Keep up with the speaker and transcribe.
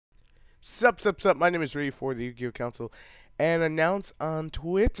Sup. My name is Ray for the Yugioh Council, and announced on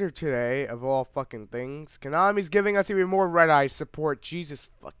Twitter today, of all fucking things, Konami's giving us even more Red Eye support. Jesus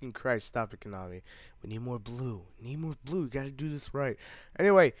fucking Christ, stop it, Konami. We need more blue. You gotta do this right.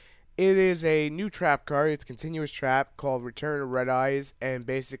 Anyway, it is a new trap card. It's a continuous trap called Return of Red Eyes, and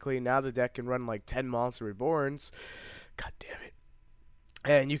basically now the deck can run like 10 Monster Reborns. God damn it.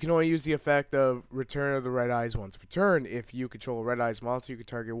 And you can only use the effect of Return of the Red Eyes once per turn. If you control a Red Eyes monster, you can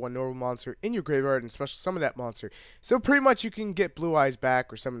target one normal monster in your graveyard and special summon that monster. So pretty much you can get Blue Eyes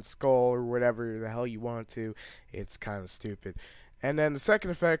back or summon Skull or whatever the hell you want to. It's kind of stupid. And then the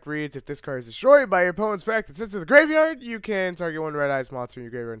second effect reads, if this card is destroyed by your opponent's effect that sits in the graveyard, you can target one Red Eyes monster in your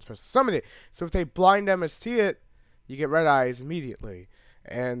graveyard and special summon it. So if they blind MST it, you get Red Eyes immediately.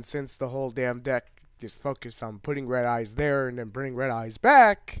 And since the whole damn deck just focus on putting Red Eyes there and then bring Red Eyes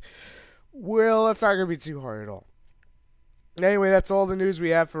back, well, that's not going to be too hard at all. Anyway, that's all the news we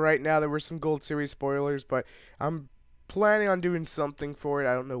have for right now. There were some Gold Series spoilers, but I'm planning on doing something for it.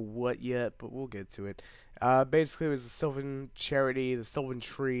 I don't know what yet, but we'll get to it. Basically, it was the Sylvan Charity, the Sylvan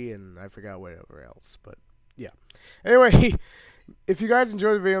Tree, and I forgot whatever else, but yeah. Anyway, if you guys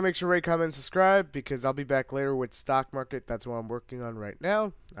enjoyed the video, make sure to rate, comment, and subscribe, because I'll be back later with stock market. That's what I'm working on right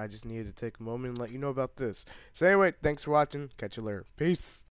now. I just needed to take a moment and let you know about this. So anyway, thanks for watching. Catch you later. Peace.